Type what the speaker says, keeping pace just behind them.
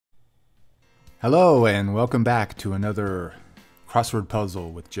Hello and welcome back to another crossword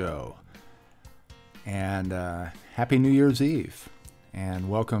puzzle with Joe. And Happy New Year's Eve. And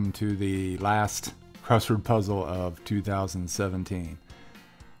welcome to the last crossword puzzle of 2017.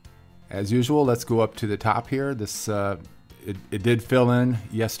 As usual, let's go up to the top here. This it did fill in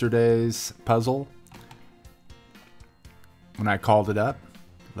yesterday's puzzle when I called it up.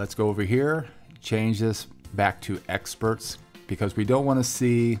 Let's go over here, change this back to experts because we don't want to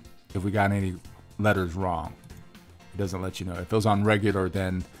see if we got any letters wrong. It doesn't let you know. If it was on regular,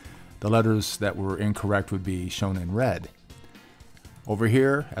 then the letters that were incorrect would be shown in red. Over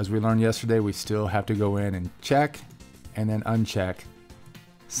here, as we learned yesterday, we still have to go in and check and then uncheck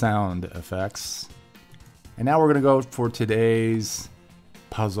sound effects. And now we're going to go for today's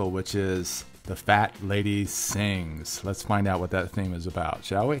puzzle, which is The Fat Lady Sings. Let's find out what that theme is about,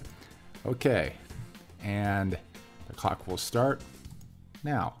 shall we? Okay, and the clock will start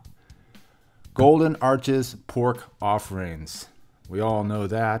now. Golden Arches pork offerings. We all know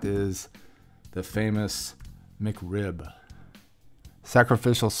that is the famous McRib.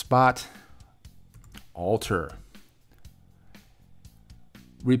 Sacrificial spot, altar.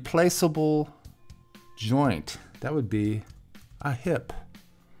 Replaceable joint, that would be a hip.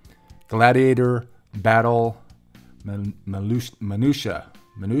 Gladiator battle minutia.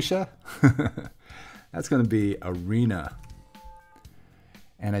 Minutia? That's going to be arena.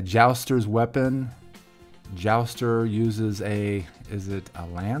 And a jouster's weapon. Jouster uses is it a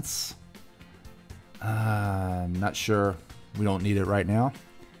lance? I'm not sure. We don't need it right now.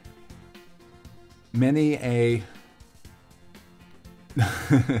 Many a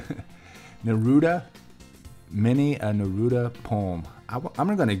Neruda. Many a Neruda poem.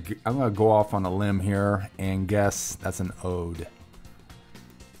 I'm gonna go off on a limb here and guess that's an ode.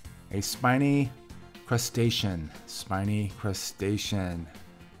 A spiny crustacean. Spiny crustacean.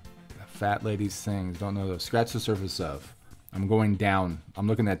 Fat Lady Sings. Don't know those. Scratch the surface of. I'm going down. I'm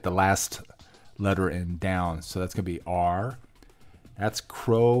looking at the last letter in down. So that's going to be R. That's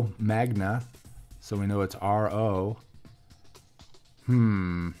Cro-Magna. So we know it's R-O.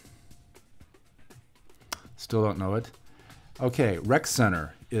 Still don't know it. Okay, Rec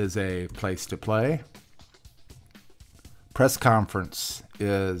Center is a place to play. Press conference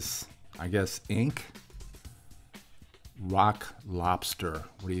is, I guess, ink. Rock lobster.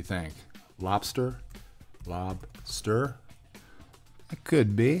 What do you think? Lobster? Lobster? It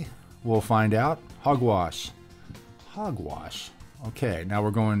could be. We'll find out. Hogwash. Hogwash. Okay, now we're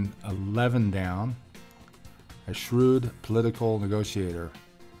going 11 down. A shrewd political negotiator.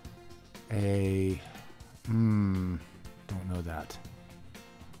 Don't know that.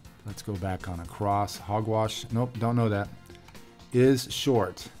 Let's go back on a cross. Hogwash. Nope, don't know that. Is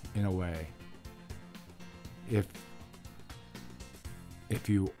short in a way. If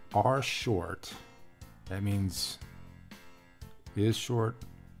you are short, that means is short.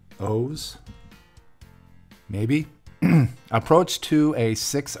 O's, maybe. Approach to a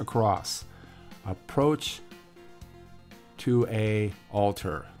 6 across. Approach to a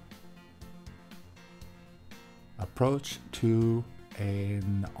altar. Approach to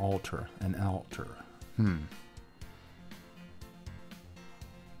an altar. An altar.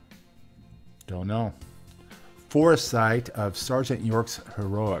 Don't know. Foresight of Sergeant York's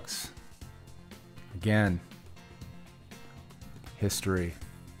heroics. Again, history.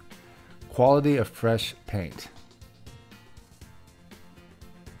 Quality of fresh paint.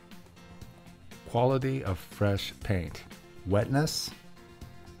 Quality of fresh paint. Wetness.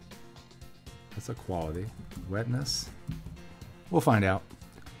 That's a quality. Wetness. We'll find out.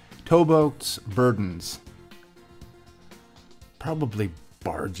 Towboats, burdens. Probably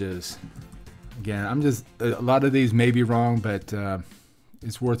barges. Again, a lot of these may be wrong, but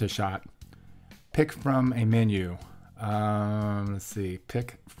it's worth a shot. Pick from a menu. Let's see.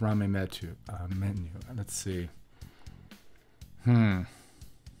 Pick from a menu. Let's see.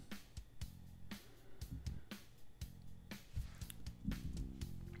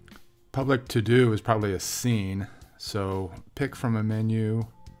 Public to-do is probably a scene. So pick from a menu.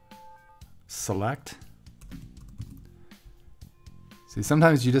 Select. See,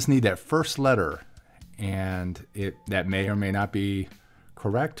 sometimes you just need that first letter, and that may or may not be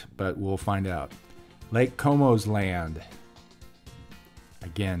correct, but we'll find out. Lake Como's land.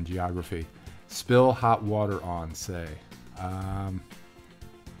 Again, geography. Spill hot water on, say.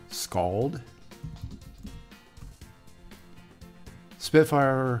 Scald.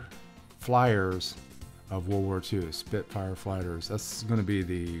 Spitfire flyers of World War II. Spitfire fighters. That's going to be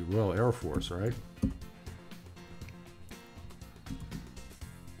the Royal Air Force, right?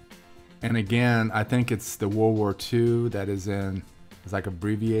 And again, I think it's the World War II that is like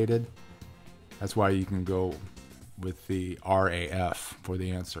abbreviated. That's why you can go with the RAF for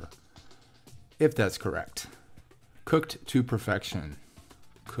the answer, if that's correct. Cooked to perfection.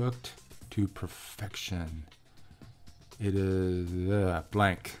 Cooked to perfection. It is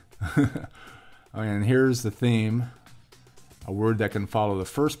blank. And here's the theme. A word that can follow the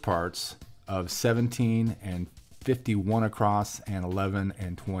first parts of 17 and 51 across and 11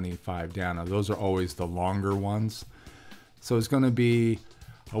 and 25 down. Now those are always the longer ones. So it's going to be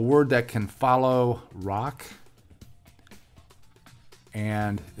a word that can follow rock,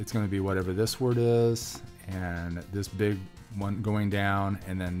 and it's going to be whatever this word is, and this big one going down,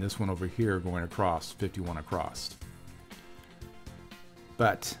 and then this one over here going across, 51 across.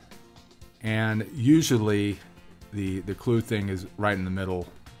 But, and usually the clue thing is right in the middle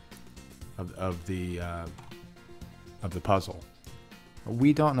of the puzzle.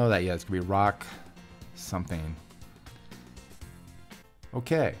 We don't know that yet. It's going to be rock something.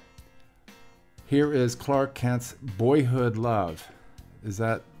 Okay. Here is Clark Kent's boyhood love. Is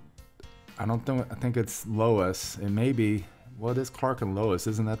that, I think it's Lois. It may be, well, it is Clark and Lois.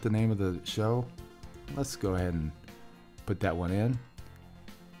 Isn't that the name of the show? Let's go ahead and put that one in.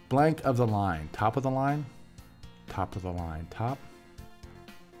 Blank of the line. Top of the line? Top of the line. Top?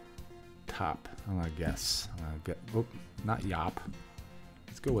 Top. I'm going to guess. Oh, not yop.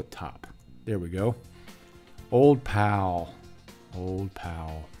 Let's go with top. There we go. Old pal. Old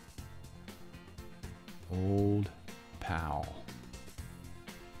pal. Old pal.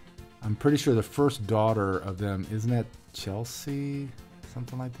 I'm pretty sure the first daughter of them, isn't that Chelsea?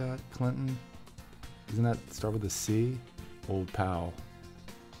 Something like that? Clinton? Doesn't that start with a C? Old pal.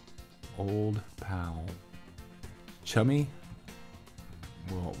 Old pal. Chummy?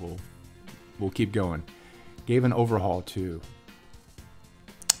 We'll keep going. Gave an overhaul to.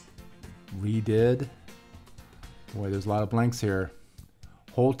 Redid. Boy, there's a lot of blanks here.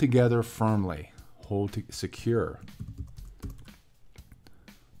 Hold together firmly. Hold to secure.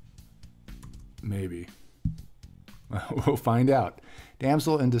 Maybe. We'll find out.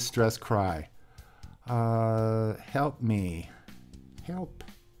 Damsel in distress cry. Help me. Help.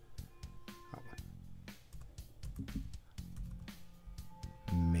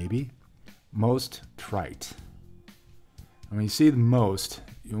 Maybe. Most trite. When you see the most,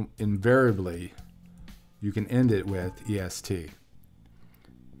 invariably, you can end it with EST.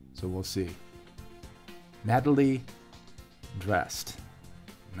 So we'll see. Natalie dressed.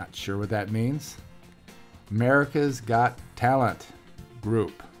 Not sure what that means. America's Got Talent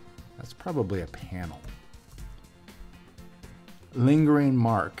group. That's probably a panel. Lingering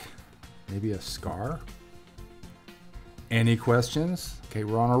mark. Maybe a scar? Any questions? Okay,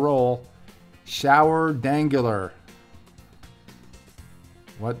 we're on a roll. Shower dangular.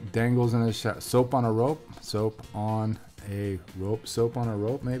 What dangles in a shower? Soap on a rope? Soap on a rope? Soap on a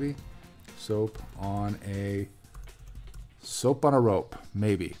rope, maybe? Soap on a rope,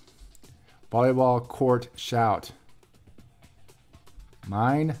 maybe. Volleyball court shout.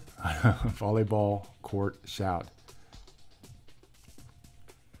 Mine? Volleyball court shout.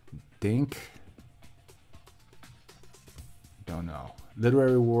 Dink? Don't know.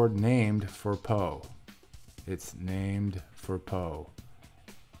 Literary award named for Poe. It's named for Poe.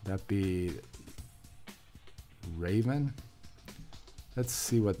 That be Raven? Let's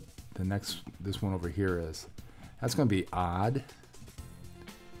see what this one over here is. That's going to be odd.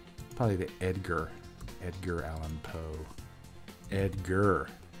 Probably the Edgar Allan Poe. Edgar.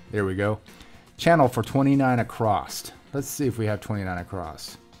 There we go. Channel for 29 across. Let's see if we have 29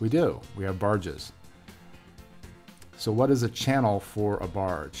 across. We do. We have barges. So what is a channel for a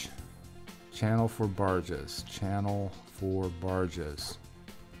barge? Channel for barges. Channel for barges.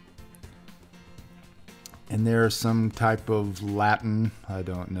 And there's some type of Latin, I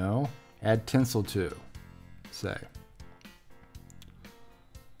don't know. Add tinsel to, say.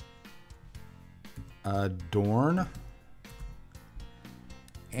 Adorn.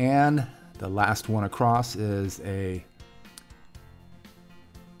 And the last one across is a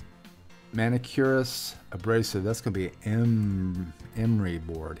manicurist abrasive. That's going to be emery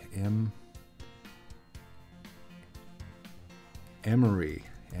board. Emery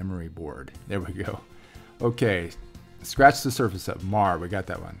board. There we go. Okay, scratch the surface up. Mar, we got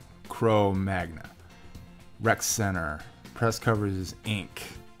that one. Cro-Magna. Rec Center. Press covers is ink.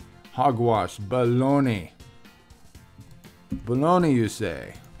 Hogwash. Baloney. Baloney, you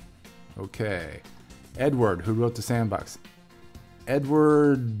say. Okay. Edward, who wrote The Sandbox.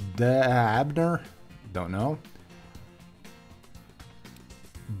 Edward Abner? Don't know.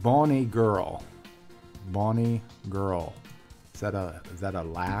 Bonnie Girl. Bonnie Girl. Is that a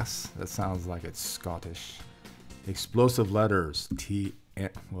lass? That sounds like it's Scottish. Explosive letters.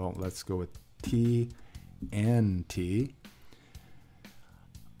 Well, let's go with TNT.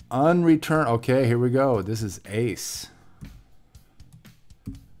 Unreturned. Okay, here we go. This is ace.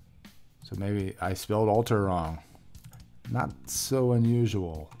 So maybe I spelled alter wrong. Not so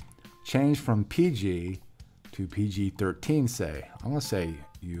unusual. Change from PG to PG-13, say. I'm going to say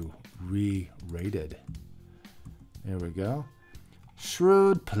you re-rated. There we go.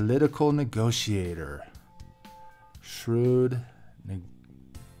 Shrewd political negotiator. Shrewd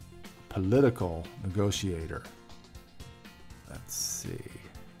political negotiator. Let's see.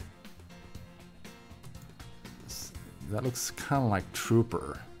 That looks kind of like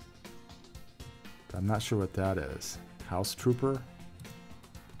trooper. I'm not sure what that is. House trooper?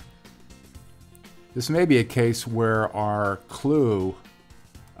 This may be a case where our clue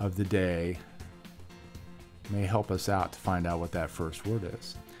of the day may help us out to find out what that first word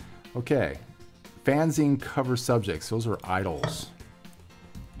is. Okay, fanzine cover subjects. Those are idols.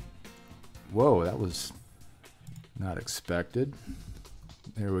 Whoa, that was not expected.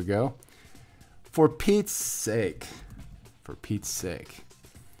 There we go. For Pete's sake. For Pete's sake.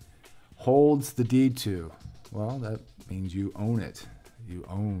 Holds the deed to. Well, that means you own it. You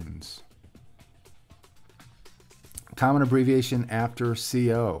owns. Common abbreviation after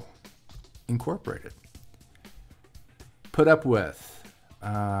CO. Incorporated. Put up with.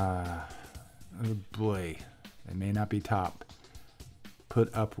 Oh boy. It may not be top.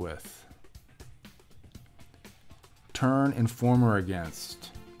 Put up with. Turn informer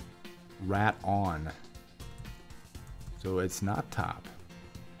against. Rat on. So it's not top.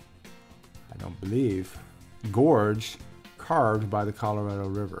 I don't believe. Gorge, carved by the Colorado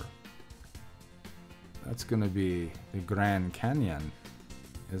River. That's going to be the Grand Canyon,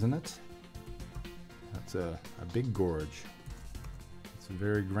 isn't it? That's a big gorge. It's a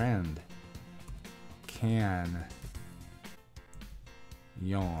very grand canyon.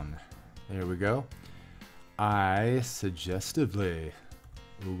 There we go. I suggestively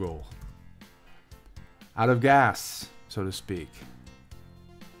Google. Out of gas, so to speak.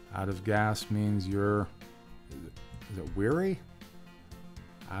 Out of gas means you're, is it weary?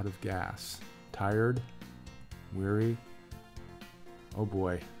 Out of gas. Tired, weary. Oh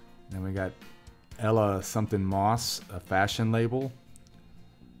boy. Then we got Ella something Moss, a fashion label.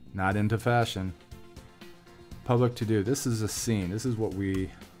 Not into fashion. Public to do. This is a scene. This is what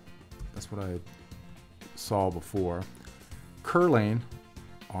that's what I saw before. Curling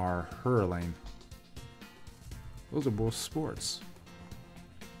or hurling. Those are both sports.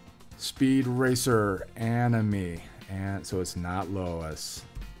 Speed racer, enemy. And so it's not Lois.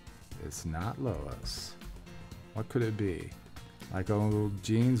 It's not Lois. What could it be? Like old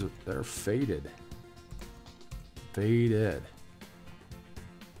jeans, they're faded. Faded.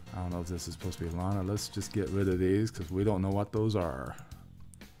 I don't know if this is supposed to be Lana. Let's just get rid of these because we don't know what those are.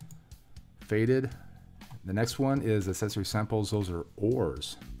 Faded. The next one is accessory samples. Those are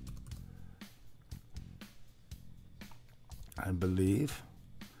oars. I believe.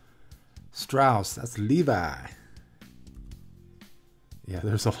 Strauss, that's Levi. Yeah,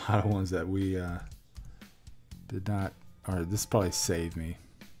 there's a lot of ones that we did not, or this probably saved me.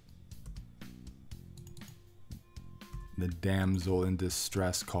 The damsel in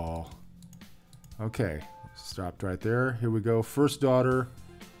distress call. Okay, stopped right there. Here we go. First daughter.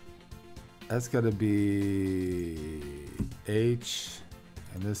 That's got to be H,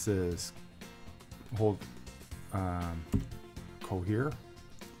 and this is whole cohere.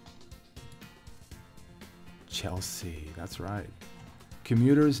 Chelsea, that's right.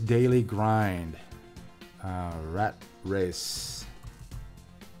 Commuter's daily grind. Rat race.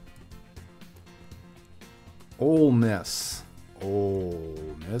 Ole Miss.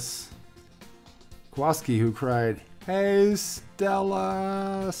 Ole Miss. Kowalski, who cried, "Hey,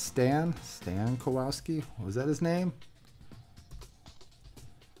 Stella." Stan Kowalski? Was that his name?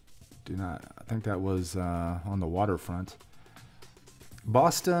 I think that was on the waterfront.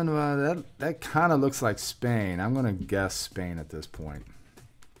 Boston, that kind of looks like Spain. I'm going to guess Spain at this point.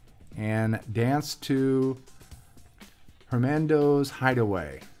 And dance to Hermando's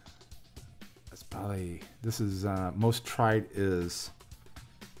Hideaway. That's probably, this is, most trite is,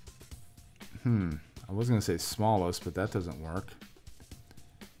 I was going to say smallest, but that doesn't work.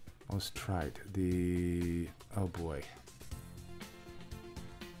 Most trite, oh boy.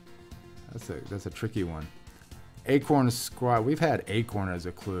 That's a tricky one. Acorn Squad. We've had Acorn as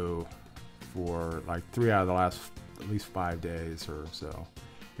a clue for like 3 out of the last at least 5 days or so.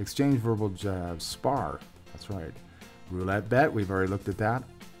 Exchange verbal jabs. Spar. That's right. Roulette bet. We've already looked at that.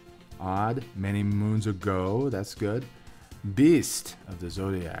 Odd. Many moons ago. That's good. Beast of the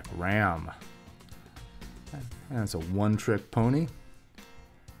Zodiac. Ram. And it's a one-trick pony.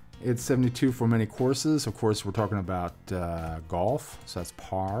 It's 72 for many courses. Of course, we're talking about golf, so that's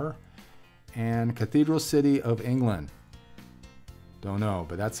par. And Cathedral City of England. Don't know,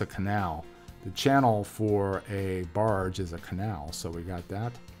 but that's a canal. The channel for a barge is a canal, so we got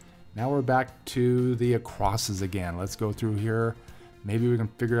that. Now we're back to the acrosses again. Let's go through here. Maybe we can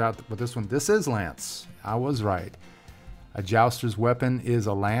figure out what this one. This is lance. I was right. A jouster's weapon is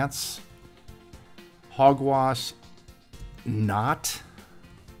a lance. Hogwash, not.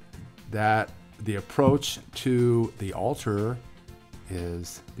 That the approach to the altar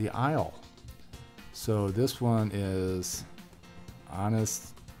is the aisle. So this one is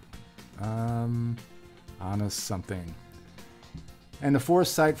honest, honest something. And the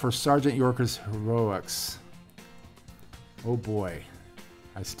foresight for Sergeant Yorker's heroics. Oh boy,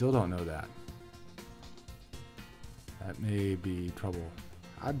 I still don't know that. That may be trouble.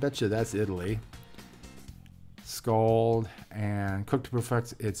 I bet you that's Italy. Scald and cooked to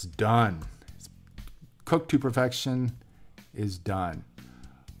perfection. It's done. It's cooked to perfection is done.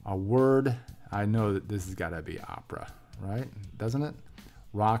 A word. I know that this has got to be opera, right? Doesn't it?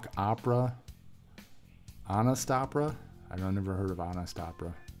 Rock opera. Honest opera. I've never heard of honest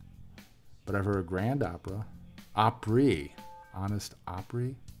opera, but I've heard of grand opera. Opry. Honest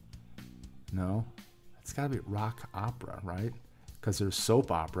Opry. No, it's got to be rock opera, right? Because there's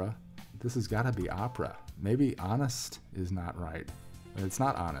soap opera. This has got to be opera. Maybe honest is not right. It's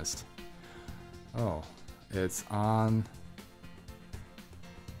not honest. Oh, it's on.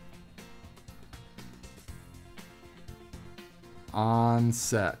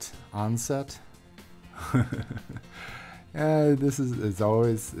 Onset. Onset? Yeah, this is, it's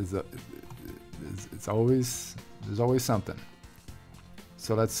always, it's always, there's always something.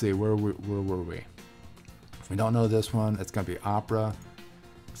 So let's see, where were we? If we don't know this one, it's going to be opera.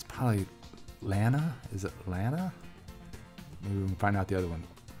 It's probably Lana. Is it Lana? Maybe we can find out the other one.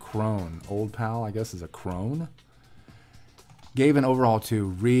 Crone. Old pal, I guess, is a crone. Gave an overhaul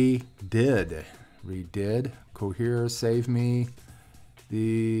to redid. Redid. Cohere. Save me.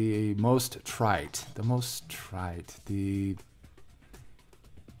 The most trite. The most trite. The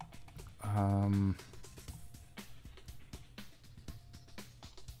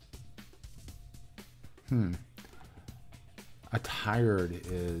Attired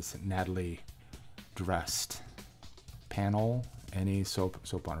is Natalie dressed. Panel, any soap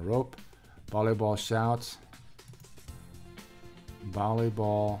on a rope. Volleyball shout.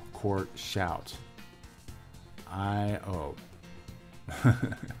 Volleyball court shout. I-O.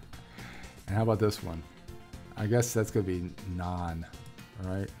 And how about this one? I guess that's gonna be non,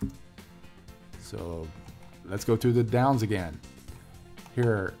 all right? So let's go through the downs again.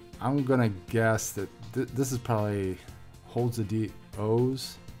 Here, I'm gonna guess that this is probably holds the deed,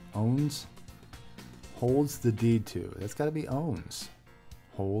 owns, holds the deed to. That's got to be owns.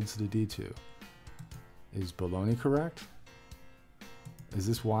 Holds the deed to. Is baloney correct? Is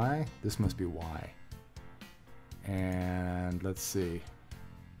this Y? This must be Y. And let's see.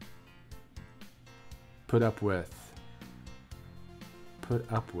 Put up with. Put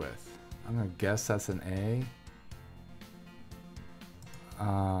up with. I'm gonna guess that's an A.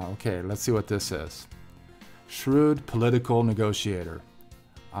 Okay, let's see what this is. Shrewd political negotiator.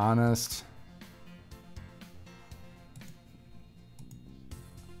 Honest.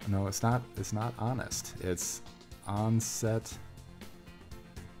 No, it's not honest. It's onset.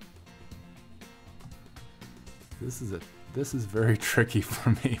 This is very tricky for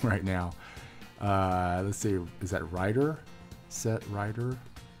me right now. Let's see, is that writer? Set writer.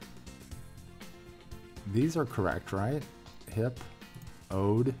 These are correct, right? Hip,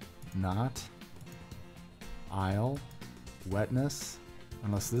 ode, not. Aisle, wetness,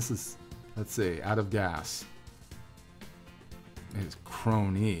 unless this is, let's see, out of gas. It's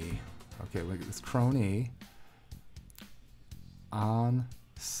crony. Okay, look at this crony. On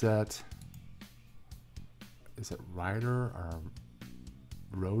set. Is it rider or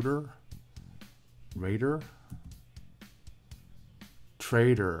rotor? Raider?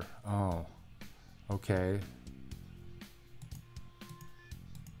 Trader. Oh, okay.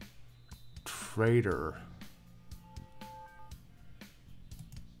 Trader.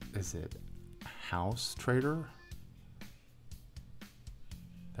 Is it house trader?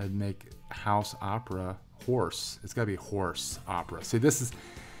 That'd make house opera horse. It's got to be horse opera. See, this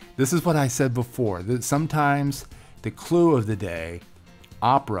is what I said before. That sometimes the clue of the day,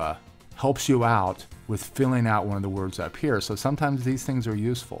 opera, helps you out with filling out one of the words up here. So sometimes these things are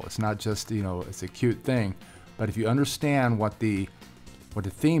useful. It's not just, you know, it's a cute thing, but if you understand what the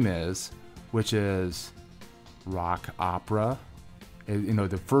theme is, which is rock opera, you know,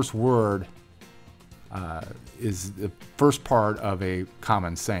 the first word is the first part of a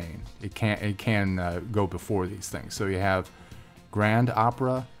common saying. It can go before these things. So you have grand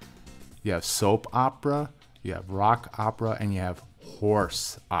opera, you have soap opera, you have rock opera, and you have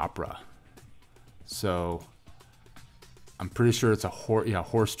horse opera. So I'm pretty sure it's a horse. Yeah,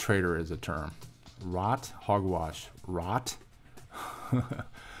 horse trader is a term. Rot, hogwash, rot. I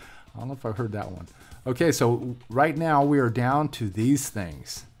don't know if I heard that one. Okay, so right now we are down to these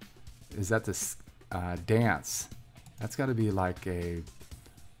things. Is that this dance? That's got to be like a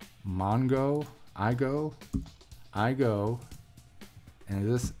Mongo, I go, and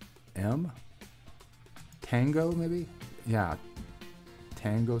is this M? Tango maybe? Yeah,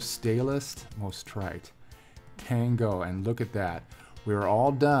 tango, stalest, most trite. Tango, and look at that. We're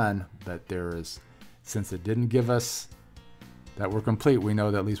all done, but there is, since it didn't give us that we're complete, we know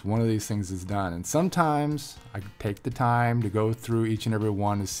that at least one of these things is done. And sometimes I take the time to go through each and every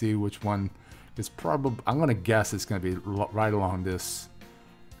one to see which one is probably, I'm going to guess it's going to be right along this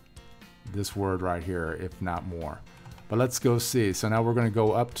word right here, if not more. But let's go see. So now we're going to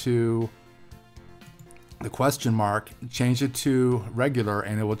go up to the question mark, change it to regular,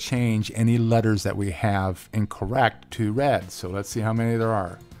 and it will change any letters that we have incorrect to red. So let's see how many there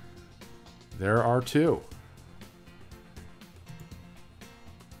are. There are 2.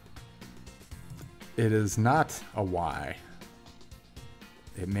 It is not a Y.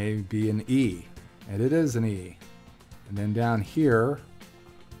 It may be an E, and it is an E. And then down here,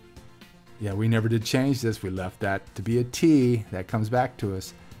 yeah, we never did change this. We left that to be a T. That comes back to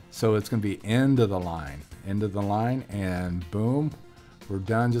us. So it's going to be end of the line, and boom, we're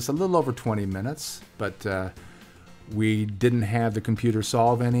done. Just a little over 20 minutes, but we didn't have the computer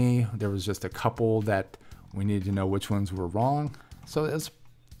solve any. There was just a couple that we needed to know which ones were wrong. So it's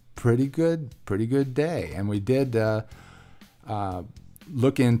pretty good day. And we did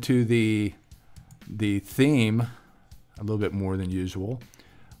look into the theme a little bit more than usual.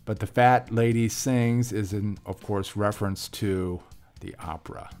 But the Fat Lady Sings is in, of course, reference to the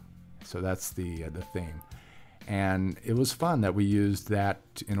opera. So that's the theme. And it was fun that we used that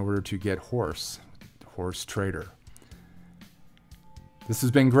in order to get horse trader. This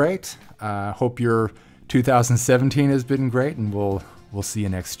has been great. Hope your 2017 has been great, and we'll see you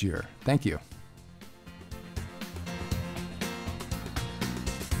next year. Thank you.